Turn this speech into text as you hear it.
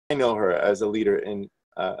know her as a leader in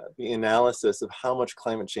the analysis of how much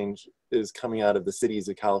climate change is coming out of the cities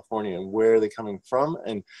of California and where are they coming from.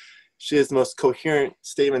 And she has the most coherent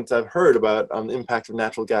statements I've heard about the impact of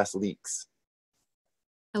natural gas leaks.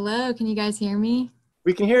 Hello, can you guys hear me?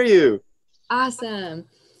 We can hear you. Awesome.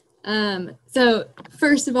 So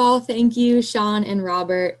first of all, thank you, Sean and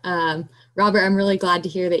Robert. Robert, I'm really glad to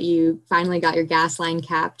hear that you finally got your gas line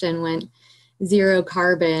capped and went zero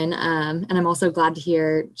carbon. And I'm also glad to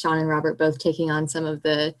hear Sean and Robert both taking on some of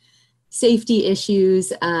the safety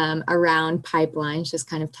issues around pipelines, just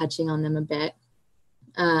kind of touching on them a bit.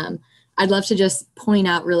 I'd love to just point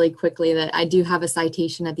out really quickly that I do have a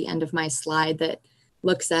citation at the end of my slide that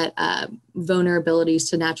looks at vulnerabilities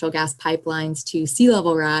to natural gas pipelines to sea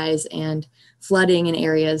level rise and flooding in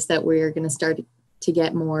areas that we're going to start to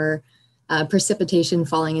get more precipitation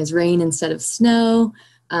falling as rain instead of snow.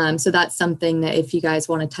 So that's something that if you guys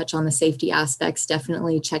want to touch on the safety aspects,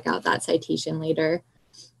 definitely check out that citation later.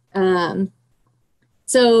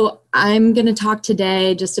 So I'm going to talk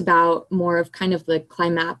today just about more of kind of the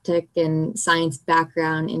climatic and science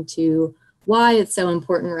background into why it's so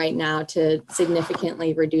important right now to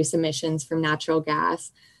significantly reduce emissions from natural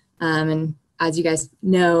gas. And as you guys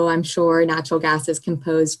know, I'm sure natural gas is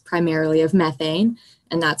composed primarily of methane,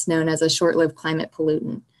 and that's known as a short-lived climate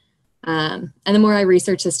pollutant. And the more I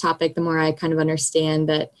research this topic, the more I kind of understand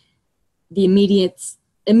that the immediate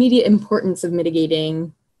importance of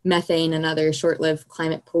mitigating methane and other short-lived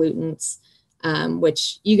climate pollutants,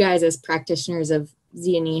 which you guys as practitioners of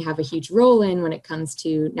Z&E have a huge role in when it comes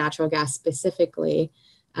to natural gas specifically,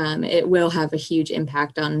 it will have a huge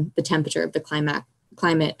impact on the temperature of the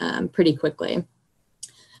climate pretty quickly.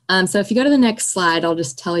 So if you go to the next slide, I'll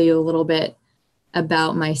just tell you a little bit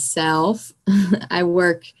about myself. I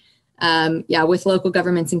work with local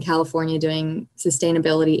governments in California doing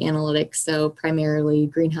sustainability analytics, so primarily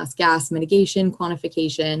greenhouse gas mitigation,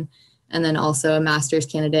 quantification, and then also a master's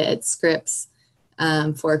candidate at Scripps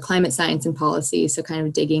for climate science and policy, so kind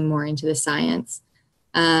of digging more into the science.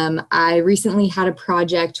 I recently had a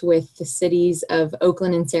project with the cities of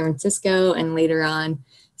Oakland and San Francisco, and later on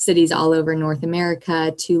cities all over North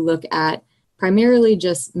America, to look at primarily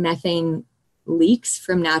just methane leaks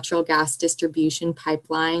from natural gas distribution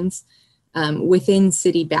pipelines within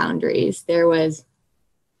city boundaries. There was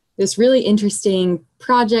this really interesting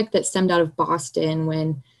project that stemmed out of Boston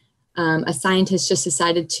when a scientist just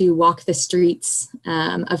decided to walk the streets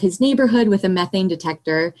of his neighborhood with a methane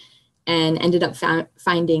detector and ended up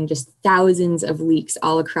finding just thousands of leaks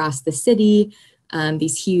all across the city,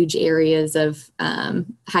 these huge areas of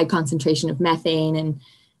high concentration of methane, and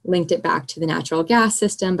linked it back to the natural gas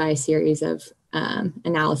system by a series of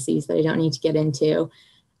analyses that I don't need to get into.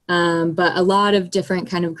 But a lot of different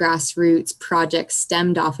kind of grassroots projects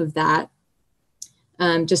stemmed off of that,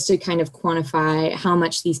 just to kind of quantify how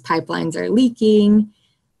much these pipelines are leaking.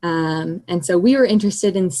 And so we were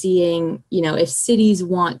interested in seeing, if cities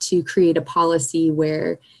want to create a policy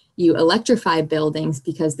where you electrify buildings,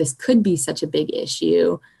 because this could be such a big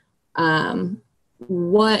issue,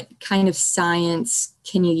 what kind of science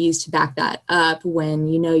can you use to back that up when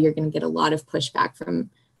you're going to get a lot of pushback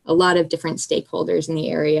from a lot of different stakeholders in the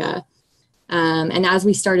area? And as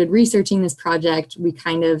we started researching this project, we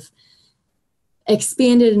kind of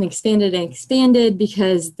expanded and expanded and expanded,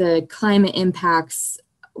 because the climate impacts,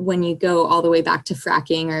 when you go all the way back to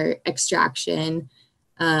fracking or extraction,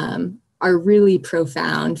 are really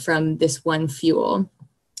profound from this one fuel.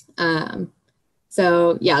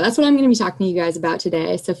 So yeah, that's what I'm going to be talking to you guys about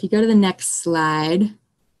today. So if you go to the next slide,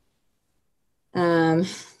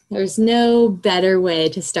 there's no better way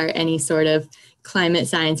to start any sort of climate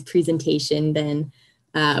science presentation than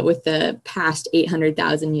with the past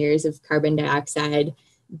 800,000 years of carbon dioxide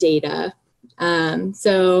data.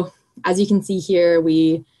 So as you can see here,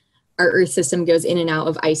 our Earth system goes in and out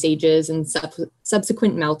of ice ages and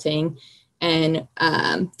subsequent melting. And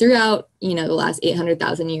throughout, the last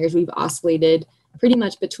 800,000 years, we've oscillated pretty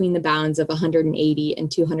much between the bounds of 180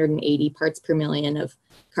 and 280 parts per million of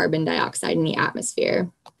carbon dioxide in the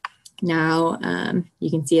atmosphere. Now, you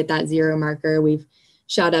can see at that zero marker, we've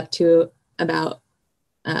shot up to about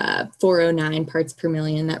 409 parts per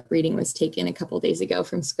million. That reading was taken a couple days ago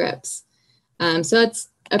from Scripps. So that's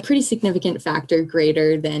a pretty significant factor,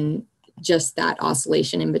 greater than just that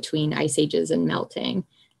oscillation in between ice ages and melting.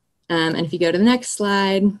 And if you go to the next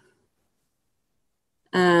slide,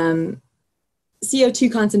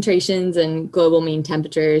 CO2 concentrations and global mean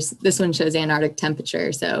temperatures. This one shows Antarctic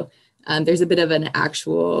temperature. So there's a bit of an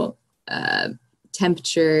actual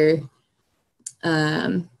temperature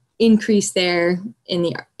increase there in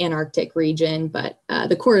the Antarctic region, but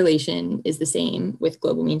the correlation is the same with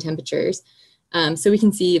global mean temperatures. So we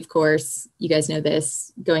can see, of course, you guys know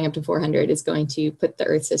this, going up to 400 is going to put the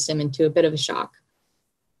Earth system into a bit of a shock.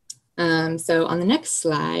 So on the next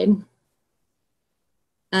slide,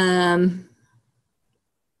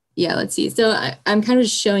 yeah, let's see. So I'm kind of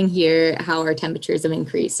showing here how our temperatures have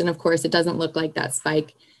increased. And of course, it doesn't look like that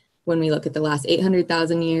spike when we look at the last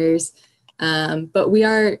 800,000 years, but we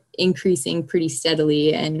are increasing pretty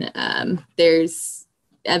steadily, and there's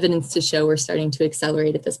evidence to show we're starting to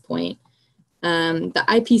accelerate at this point. The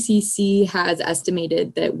IPCC has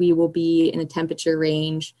estimated that we will be in a temperature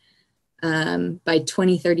range by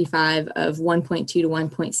 2035 of 1.2 to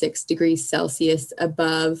 1.6 degrees Celsius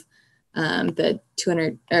above the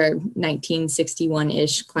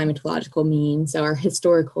 1961-ish climatological mean, so our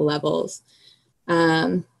historical levels.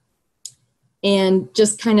 And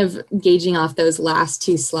just kind of gauging off those last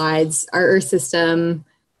two slides, our Earth system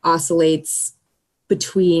oscillates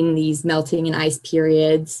between these melting and ice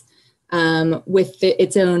periods with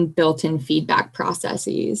its own built-in feedback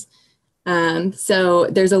processes. So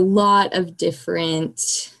there's a lot of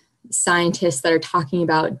different scientists that are talking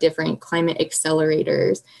about different climate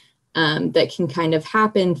accelerators that can kind of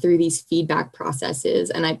happen through these feedback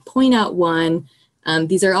processes. And I point out one.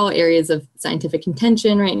 These are all areas of scientific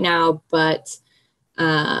contention right now, but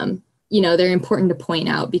you know, they're important to point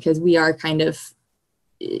out because we are kind of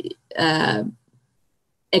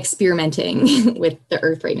experimenting with the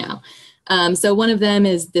Earth right now. So one of them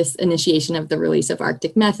is this initiation of the release of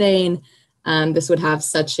Arctic methane. This would have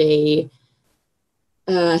such a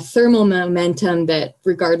thermal momentum that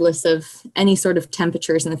regardless of any sort of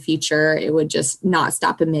temperatures in the future, it would just not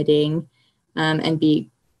stop emitting and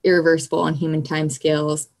be irreversible on human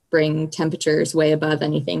timescales, bring temperatures way above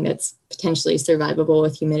anything that's potentially survivable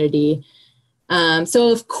with humidity.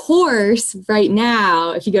 So of course, right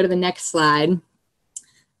now, if you go to the next slide,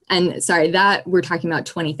 and sorry, that we're talking about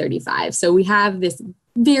 2035. So we have this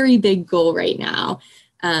very big goal right now.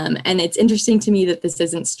 And it's interesting to me that this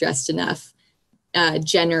isn't stressed enough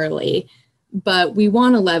generally, but we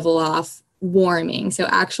want to level off warming. So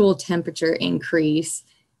actual temperature increase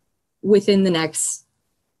within the next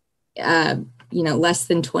less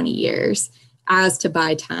than 20 years, as to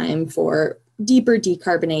buy time for deeper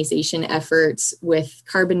decarbonization efforts with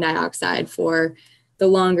carbon dioxide for the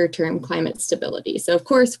longer term climate stability. So of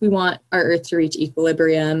course we want our Earth to reach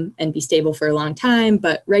equilibrium and be stable for a long time,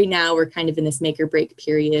 but right now we're kind of in this make or break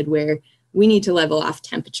period where we need to level off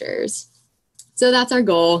temperatures. So that's our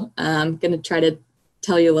goal. I'm going to try to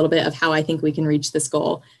tell you a little bit of how I think we can reach this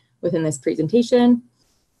goal within this presentation.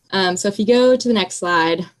 So if you go to the next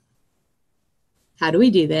slide, how do we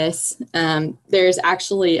do this? There's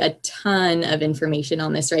actually a ton of information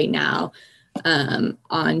on this right now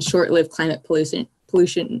on short-lived climate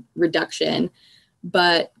pollution reduction,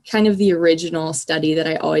 but kind of the original study that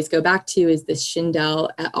I always go back to is this Schindel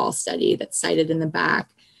et al. Study that's cited in the back.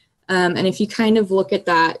 And if you kind of look at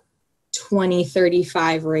that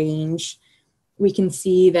 2035 range, we can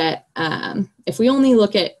see that if we only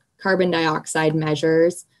look at carbon dioxide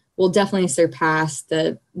measures, we'll definitely surpass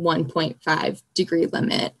the 1.5 degree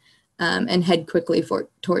limit and head quickly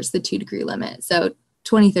towards the 2 degree limit. So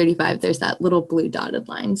 2035, there's that little blue dotted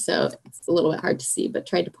line. So it's a little bit hard to see, but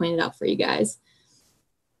tried to point it out for you guys.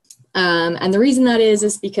 And the reason that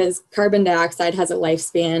is because carbon dioxide has a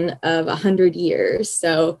lifespan of 100 years.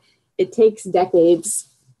 So it takes decades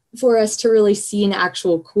for us to really see an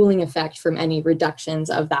actual cooling effect from any reductions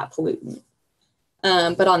of that pollutant.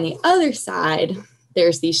 But on the other side,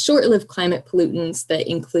 there's these short-lived climate pollutants that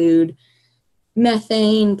include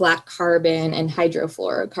methane, black carbon, and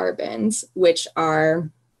hydrofluorocarbons, which are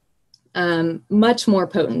much more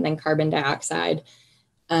potent than carbon dioxide,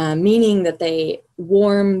 meaning that they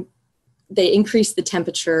increase the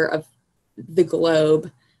temperature of the globe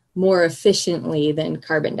more efficiently than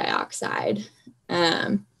carbon dioxide.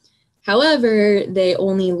 However, they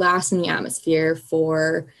only last in the atmosphere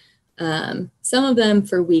for some of them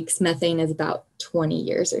for weeks. Methane is about 20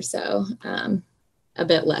 years or so, a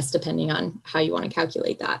bit less depending on how you want to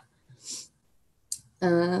calculate that.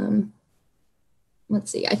 Let's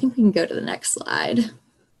see, I think we can go to the next slide.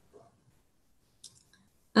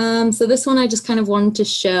 So this one I just kind of wanted to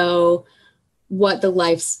show what the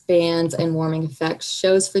lifespans and warming effects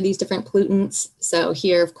shows for these different pollutants. So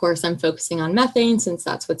here, of course, I'm focusing on methane since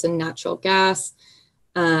that's what's a natural gas.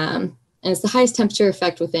 And it's the highest temperature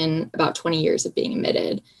effect within about 20 years of being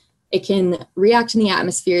emitted. It can react in the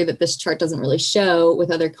atmosphere that this chart doesn't really show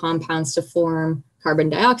with other compounds to form carbon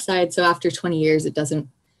dioxide. So after 20 years, it doesn't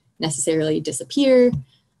necessarily disappear.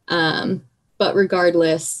 But But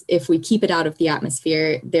regardless, if we keep it out of the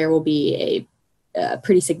atmosphere, there will be a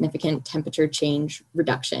pretty significant temperature change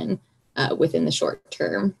reduction within the short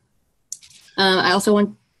term. I also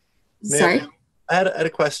want, sorry? I had a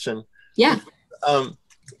question. Yeah.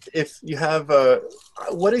 If you have,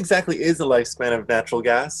 what exactly is the lifespan of natural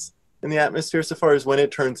gas in the atmosphere so far as when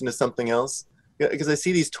it turns into something else? Because I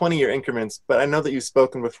see these 20-year increments, but I know that you've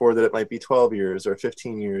spoken before that it might be 12 years or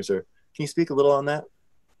 15 years, or can you speak a little on that?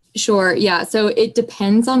 Sure, yeah. So it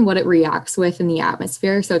depends on what it reacts with in the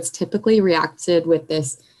atmosphere. So it's typically reacted with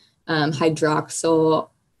this hydroxyl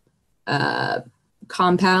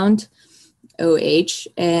compound, OH.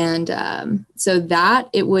 And so that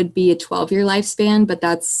it would be a 12-year lifespan, but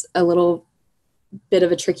that's a little bit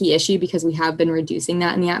of a tricky issue because we have been reducing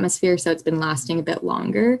that in the atmosphere. So it's been lasting a bit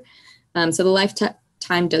longer. So the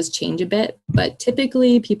lifetime does change a bit, but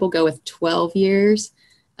typically people go with 12 years.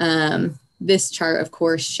 This chart, of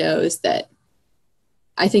course, shows that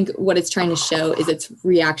I think what it's trying to show is its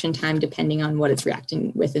reaction time depending on what it's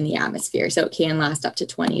reacting with in the atmosphere. So it can last up to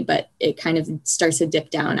 20, but it kind of starts to dip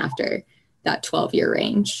down after that 12-year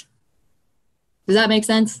range. Does that make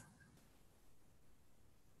sense?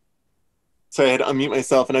 Sorry, I had to unmute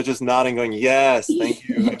myself and I was just nodding going, yes, thank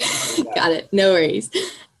you. Got it, no worries.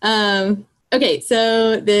 Okay,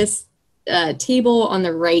 so this table on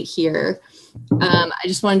the right here, I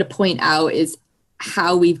just wanted to point out is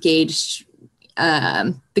how we've gauged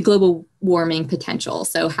the global warming potential.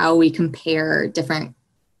 So how we compare different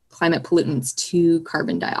climate pollutants to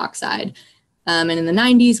carbon dioxide. And in the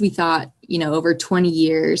 90s, we thought, over 20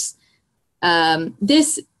 years,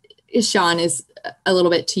 this is, Sean, is a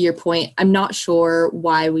little bit to your point. I'm not sure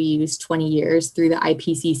why we use 20 years through the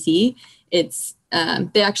IPCC. It's,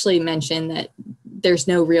 they actually mentioned that there's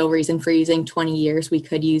no real reason for using 20 years. We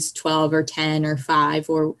could use 12 or 10 or 5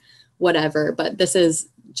 or whatever, but this is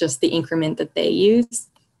just the increment that they use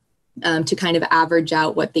to kind of average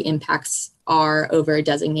out what the impacts are over a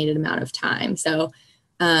designated amount of time. So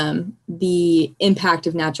the impact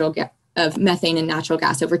of of methane and natural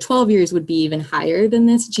gas over 12 years would be even higher than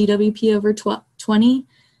this GWP over 20.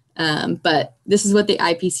 But this is what the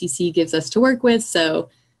IPCC gives us to work with. So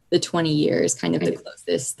the 20 years kind of the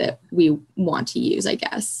closest that we want to use, I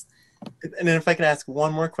guess. And then if I can ask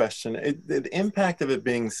one more question, the impact of it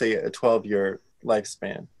being, say, a 12-year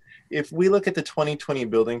lifespan. If we look at the 2020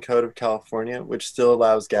 Building Code of California, which still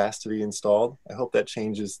allows gas to be installed, I hope that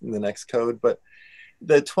changes in the next code, but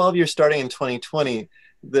the 12 years starting in 2020,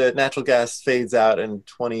 the natural gas fades out in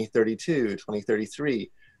 2032,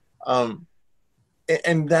 2033.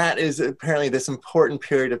 And that is apparently this important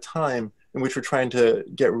period of time in which we're trying to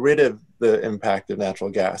get rid of the impact of natural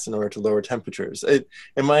gas in order to lower temperatures.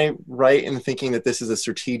 Am I right in thinking that this is a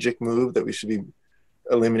strategic move, that we should be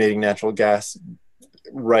eliminating natural gas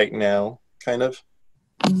right now, kind of?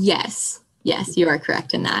 Yes, you are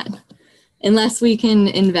correct in that. Unless we can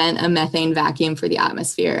invent a methane vacuum for the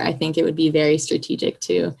atmosphere, I think it would be very strategic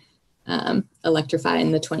to electrify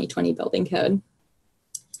in the 2020 building code.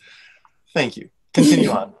 Thank you.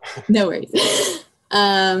 Continue on. No worries.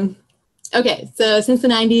 Okay, so since the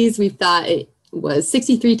 90s, we've thought it was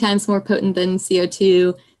 63 times more potent than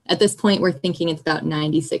CO2. At this point, we're thinking it's about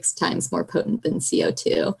 96 times more potent than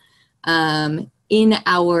CO2. In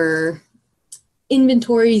our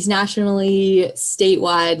inventories nationally,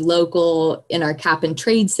 statewide, local, in our cap and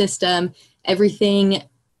trade system, everything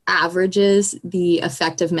averages the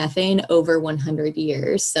effect of methane over 100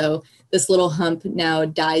 years. So this little hump now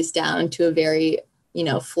dies down to a very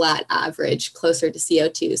flat average closer to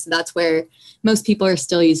CO2. So that's where most people are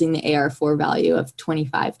still using the AR4 value of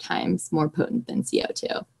 25 times more potent than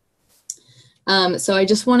CO2. So I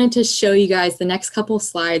just wanted to show you guys, the next couple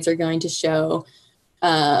slides are going to show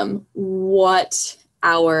what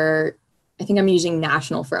I think I'm using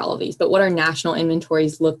national for all of these, but what our national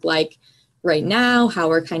inventories look like right now, how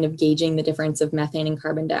we're kind of gauging the difference of methane and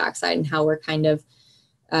carbon dioxide, and how we're kind of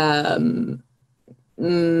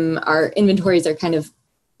our inventories are kind of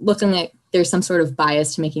looking like there's some sort of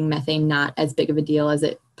bias to making methane not as big of a deal as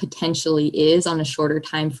it potentially is on a shorter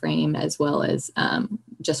time frame, as well as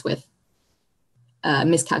just with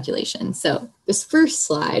miscalculation. So this first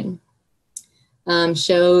slide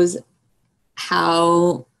shows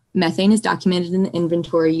how methane is documented in the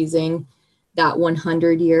inventory using that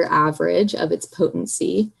 100-year average of its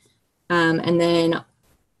potency. And then,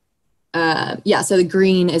 so the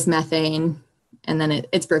green is methane, and then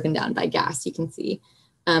it's broken down by gas, you can see.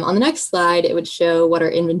 On the next slide, it would show what our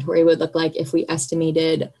inventory would look like if we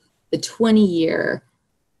estimated the 20-year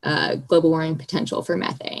global warming potential for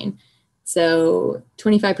methane. So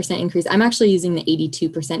 25% increase. I'm actually using the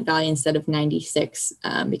 82% value instead of 96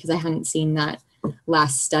 because I hadn't seen that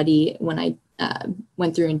last study when I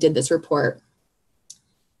went through and did this report.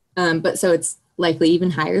 But so it's likely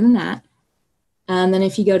even higher than that. And then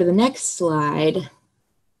if you go to the next slide,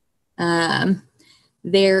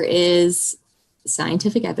 there is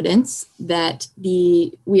scientific evidence that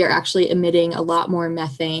we are actually emitting a lot more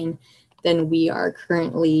methane than we are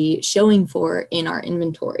currently showing for in our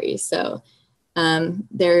inventory. So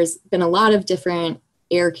there's been a lot of different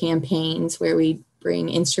air campaigns where we bring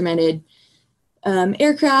instrumented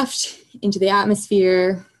aircraft into the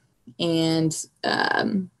atmosphere and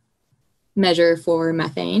measure for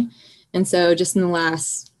methane. And so just in the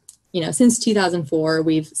last, since 2004,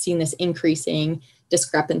 we've seen this increasing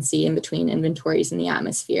discrepancy in between inventories in the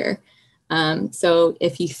atmosphere. So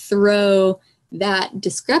if you throw that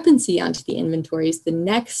discrepancy onto the inventories, the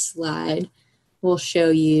next slide will show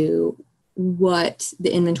you what the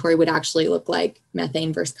inventory would actually look like,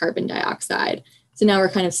 methane versus carbon dioxide. So now we're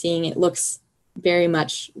kind of seeing it looks very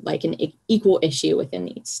much like an equal issue within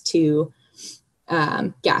these two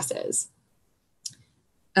gases.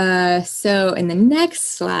 So in the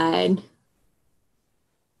next slide,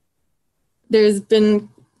 there's been,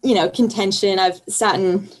 contention. I've sat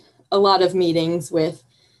in a lot of meetings with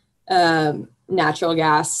natural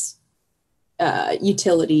gas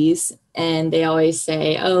utilities, and they always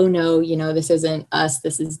say, oh no, this isn't us,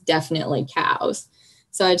 this is definitely cows.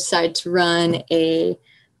 So I decided to run a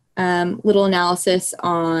little analysis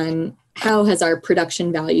on how has our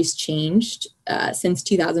production values changed since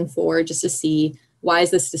 2004, just to see why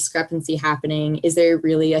is this discrepancy happening? Is there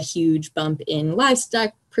really a huge bump in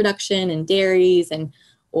livestock production and dairies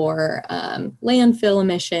or landfill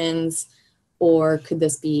emissions, or could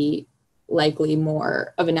this be likely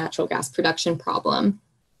more of a natural gas production problem?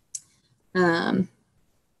 And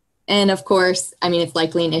of course, it's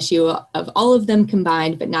likely an issue of all of them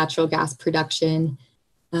combined, but natural gas production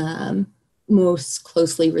most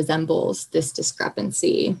closely resembles this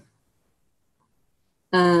discrepancy.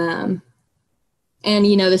 And,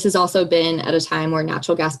 this has also been at a time where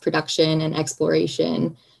natural gas production and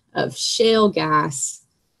exploration of shale gas,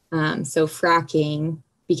 so fracking,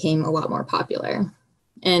 became a lot more popular.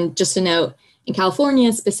 And just to note, in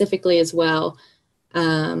California specifically as well,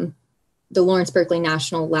 the Lawrence Berkeley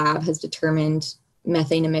National Lab has determined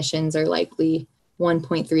methane emissions are likely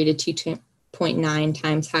 1.3 to 2.9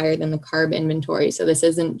 times higher than the CARB inventory. So this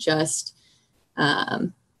isn't just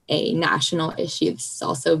a national issue. This is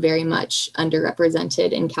also very much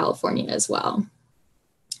underrepresented in California as well.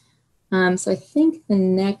 So I think the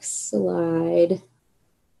next slide.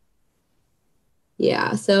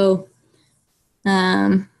 Yeah, so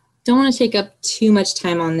don't want to take up too much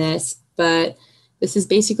time on this, but this is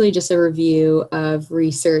basically just a review of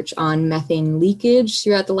research on methane leakage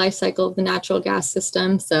throughout the life cycle of the natural gas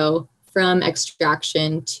system. So from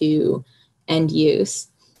extraction to end use.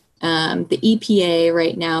 The EPA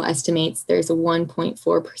right now estimates there's a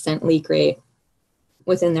 1.4% leak rate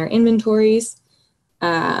within their inventories.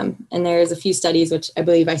 And there's a few studies, which I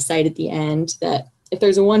believe I cite at the end, that if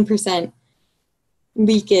there's a 1%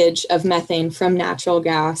 leakage of methane from natural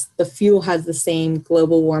gas, the fuel has the same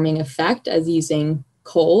global warming effect as using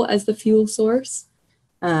coal as the fuel source.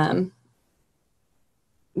 Some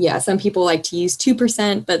people like to use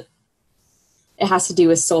 2%, but it has to do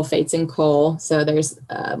with sulfates in coal. So there's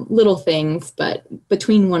little things, but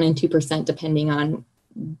between 1% and 2%, depending on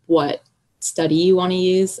what study you want to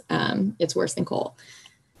use, it's worse than coal.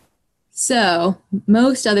 So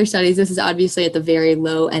most other studies, this is obviously at the very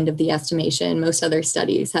low end of the estimation. Most other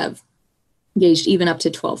studies have gauged even up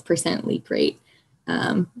to 12% leak rate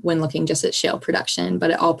when looking just at shale production,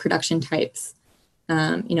 but at all production types,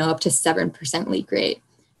 up to 7% leak rate.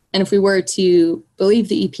 And if we were to believe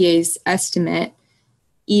the EPA's estimate,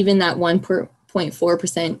 even that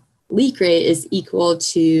 1.4% leak rate is equal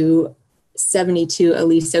to 72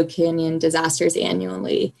 Aliso Canyon disasters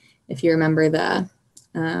annually. If you remember the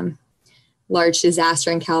large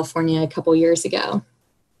disaster in California a couple years ago.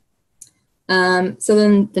 So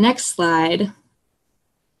then the next slide,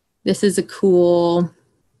 this is a cool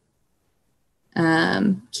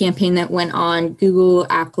campaign that went on Google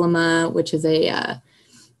Acclima, which is a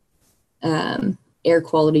air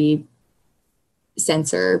quality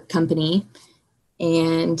sensor company,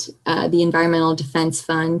 and the Environmental Defense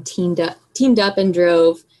Fund teamed up and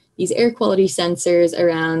drove these air quality sensors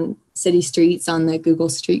around city streets on the Google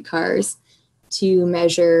streetcars to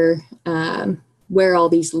measure where all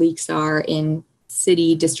these leaks are in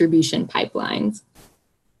city distribution pipelines.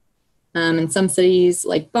 And some cities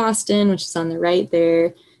like Boston, which is on the right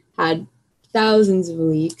there, had thousands of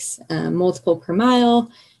leaks, multiple per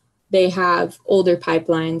mile. They have older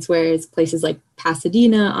pipelines, whereas places like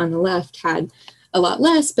Pasadena on the left had a lot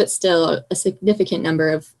less, but still a significant number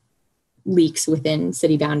of leaks within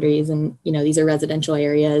city boundaries. And, you know, these are residential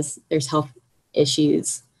areas, there's health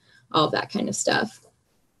issues, all of that kind of stuff.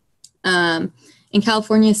 In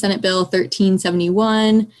California, Senate Bill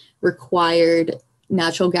 1371 required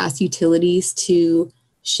natural gas utilities to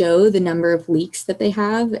show the number of leaks that they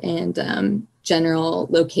have and general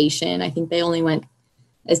location. I think they only went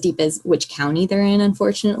as deep as which county they're in,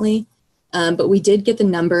 unfortunately. But we did get the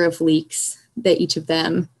number of leaks that each of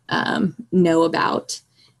them know about.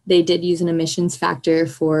 They did use an emissions factor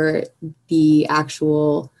for the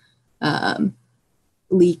actual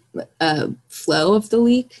leak flow of the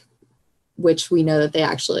leak, which we know that they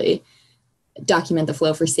actually document the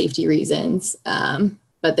flow for safety reasons.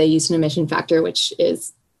 But they used an emission factor, which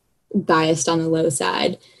is biased on the low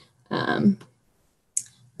side.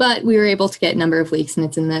 But we were able to get a number of leaks, and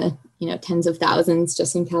it's in the tens of thousands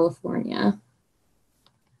just in California.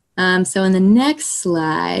 So in the next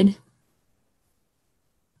slide,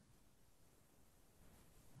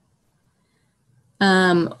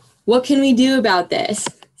 what can we do about this?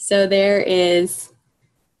 So there is,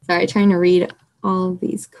 sorry, trying to read all of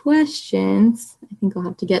these questions. I think I'll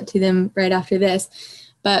have to get to them right after this.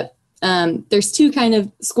 But there's two kind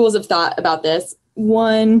of schools of thought about this.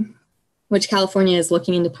 One, which California is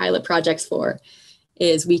looking into pilot projects for,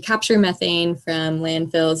 is we capture methane from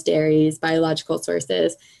landfills, dairies, biological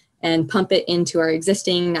sources, and pump it into our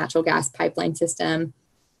existing natural gas pipeline system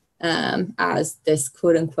as this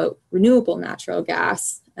quote unquote renewable natural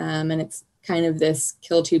gas. And it's kind of this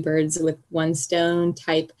kill two birds with one stone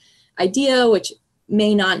type idea, which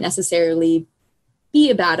may not necessarily be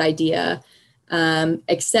a bad idea,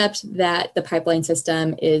 except that the pipeline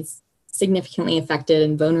system is significantly affected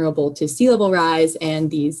and vulnerable to sea level rise and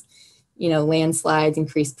these, landslides,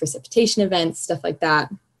 increased precipitation events, stuff like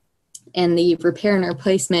that. And the repair and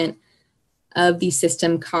replacement of these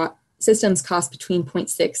systems cost between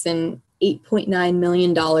 $0.6 and $8.9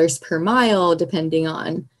 million per mile, depending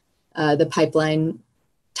on the pipeline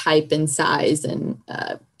type and size and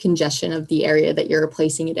congestion of the area that you're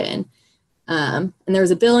replacing it in. And there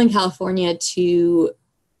was a bill in California to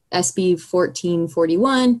SB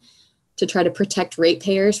 1441 to try to protect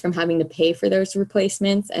ratepayers from having to pay for those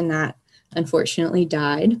replacements, and that unfortunately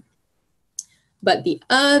died. But the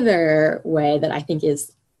other way that I think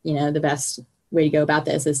is, the best way to go about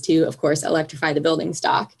this is to, of course, electrify the building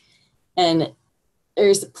stock. And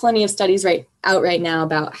there's plenty of studies out right now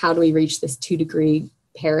about how do we reach this 2-degree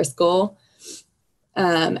Paris goal.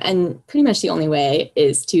 And pretty much the only way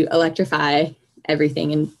is to electrify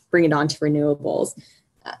everything and bring it on to renewables.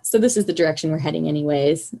 So this is the direction we're heading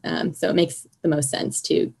anyways. So it makes the most sense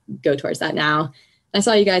to go towards that now. I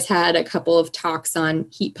saw you guys had a couple of talks on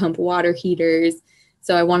heat pump water heaters.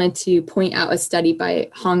 So I wanted to point out a study by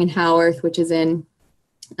Hong and Howarth, which is in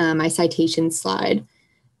my citation slide,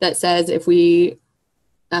 that says if we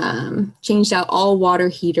changed out all water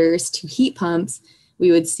heaters to heat pumps, we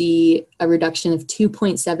would see a reduction of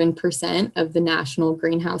 2.7% of the national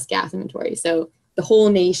greenhouse gas inventory. So the whole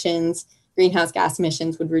nation's greenhouse gas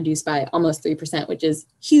emissions would reduce by almost 3%, which is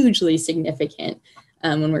hugely significant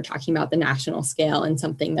when we're talking about the national scale and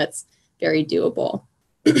something that's very doable.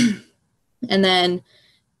 And then,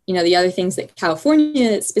 the other things that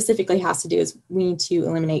California specifically has to do is we need to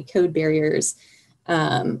eliminate code barriers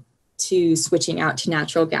to switching out to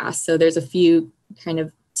natural gas. So there's a few kind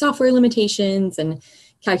of software limitations and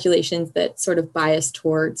calculations that sort of bias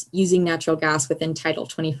towards using natural gas within Title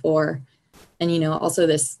 24. And, also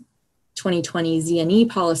this 2020 Z&E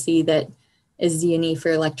policy that is Z&E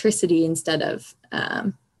for electricity instead of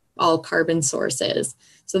all carbon sources.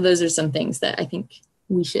 So those are some things that I think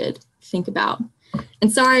we should think about.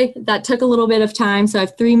 And sorry, that took a little bit of time. So I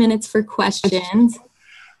have 3 minutes for questions.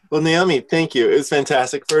 Well, Naomi, thank you. It was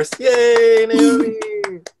fantastic. First, yay, Naomi.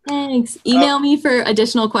 Thanks. Email me for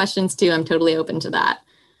additional questions too. I'm totally open to that.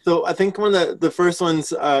 So I think one of the first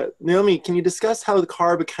ones, Naomi, can you discuss how the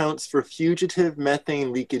CARB accounts for fugitive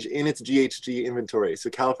methane leakage in its GHG inventory, so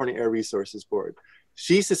California Air Resources Board?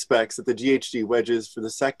 She suspects that the GHG wedges for the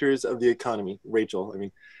sectors of the economy, Rachel,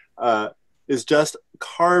 is just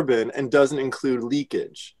carbon and doesn't include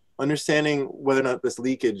leakage. Understanding whether or not this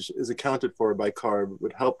leakage is accounted for by CARB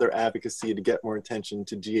would help their advocacy to get more attention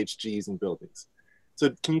to GHGs in buildings.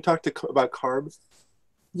 So can you talk about CARB?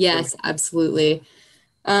 Yes, absolutely.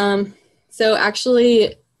 So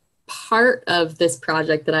actually part of this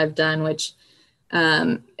project that I've done, which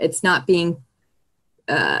it's not being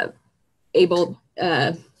able,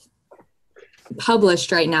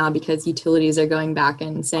 published right now because utilities are going back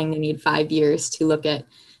and saying they need 5 years to look at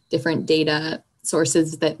different data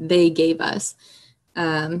sources that they gave us.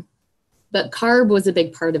 But CARB was a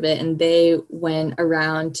big part of it, and they went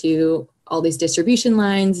around to all these distribution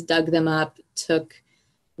lines, dug them up, took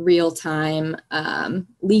real-time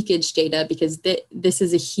leakage data, because this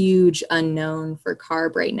is a huge unknown for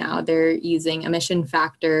CARB right now. They're using emission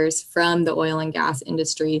factors from the oil and gas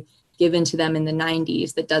industry given to them in the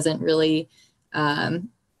 90s that doesn't really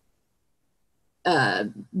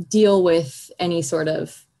deal with any sort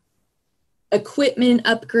of equipment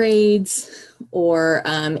upgrades or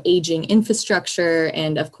aging infrastructure,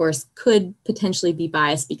 and of course could potentially be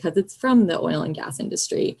biased because it's from the oil and gas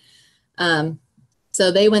industry. So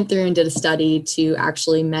they went through and did a study to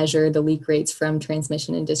actually measure the leak rates from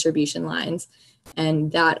transmission and distribution lines,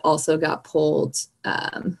 and that also got pulled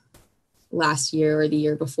last year or the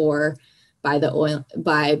year before by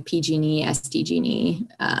PG&E, SDG&E,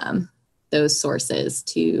 those sources,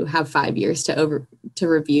 to have 5 years to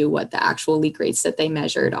review what the actual leak rates that they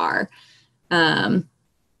measured are.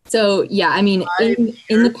 So yeah, I mean,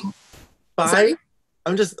 sorry?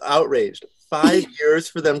 I'm just outraged. 5 years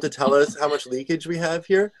for them to tell us how much leakage we have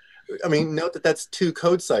here. I mean, note that that's 2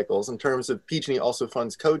 code cycles in terms of PG&E also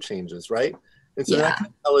funds code changes, right? And so they're not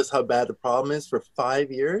going to tell us how bad the problem is for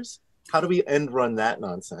 5 years. How do we end run that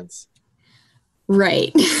nonsense?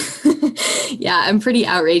 Right. Yeah, I'm pretty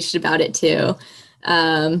outraged about it too.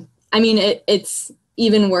 I mean, it's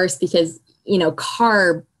even worse because,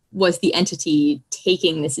 CARB was the entity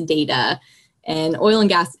taking this data, and oil and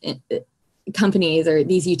gas companies or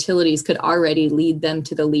these utilities could already lead them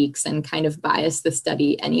to the leaks and kind of bias the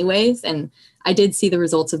study anyways. And I did see the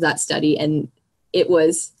results of that study, and it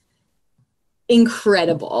was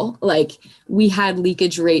incredible. Like, we had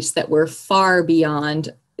leakage rates that were far beyond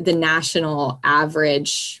the national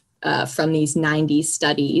average from these 90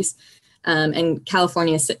 studies. And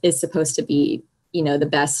California is supposed to be, the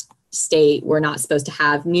best state. We're not supposed to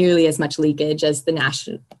have nearly as much leakage as the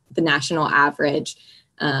national average.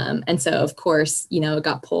 And so, of course, it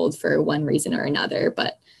got pulled for one reason or another.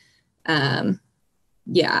 But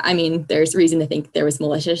yeah, I mean, there's reason to think there was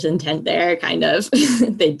malicious intent there, kind of.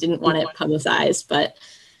 They didn't want it publicized, but.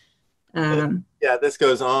 Yeah, this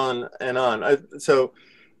goes on and on. So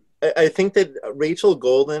I think that Rachel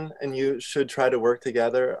Golden and you should try to work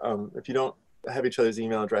together. If you don't have each other's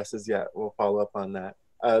email addresses yet, we'll follow up on that.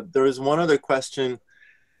 There was one other question.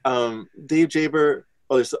 Dave Jaber,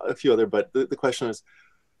 there's a few other, but the question is,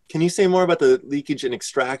 can you say more about the leakage in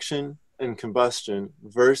extraction and combustion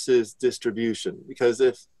versus distribution? Because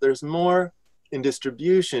if there's more in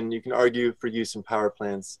distribution, you can argue for use in power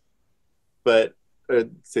plants. But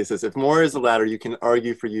if more is the latter, you can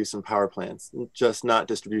argue for use in power plants, just not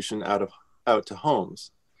distribution out to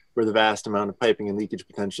homes, where the vast amount of piping and leakage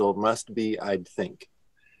potential must be, I'd think.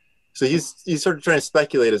 So he's sort of trying to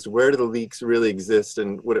speculate as to where do the leaks really exist,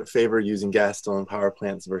 and would it favor using gas still in power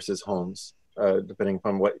plants versus homes, depending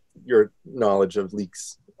upon what your knowledge of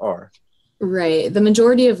leaks are. Right. The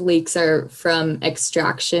majority of leaks are from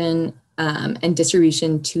extraction and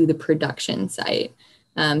distribution to the production site.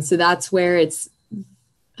 So that's where it's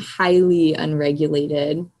highly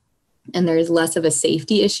unregulated, and there's less of a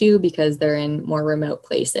safety issue because they're in more remote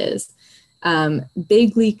places.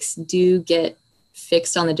 Big leaks do get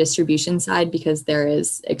fixed on the distribution side because there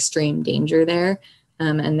is extreme danger there,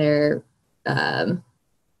 and they're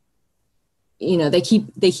they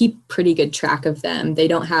keep pretty good track of them. They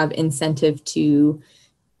don't have incentive to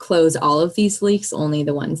close all of these leaks, only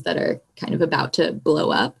the ones that are kind of about to blow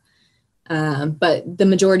up. But the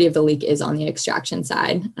majority of the leak is on the extraction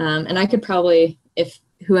side. And I could probably, if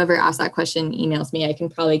whoever asked that question emails me, I can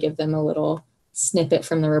probably give them a little snippet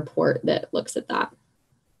from the report that looks at that.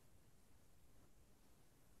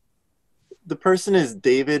 The person is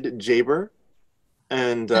David Jaber.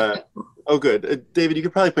 And, oh, good. David, you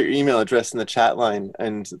could probably put your email address in the chat line,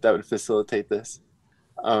 and that would facilitate this.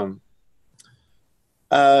 We're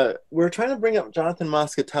trying to bring up Jonathan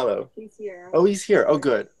Moscatello. He's here. Oh, he's here. Oh,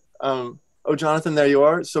 good. Oh, Jonathan, there you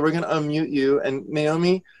are. So we're going to unmute you. And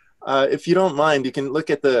Naomi, if you don't mind, you can look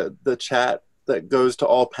at the chat that goes to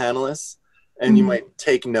all panelists, and you might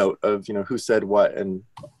take note of, who said what, and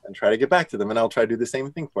try to get back to them. And I'll try to do the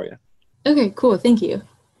same thing for you. Okay, cool. Thank you.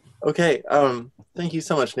 Okay. Thank you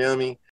so much, Naomi.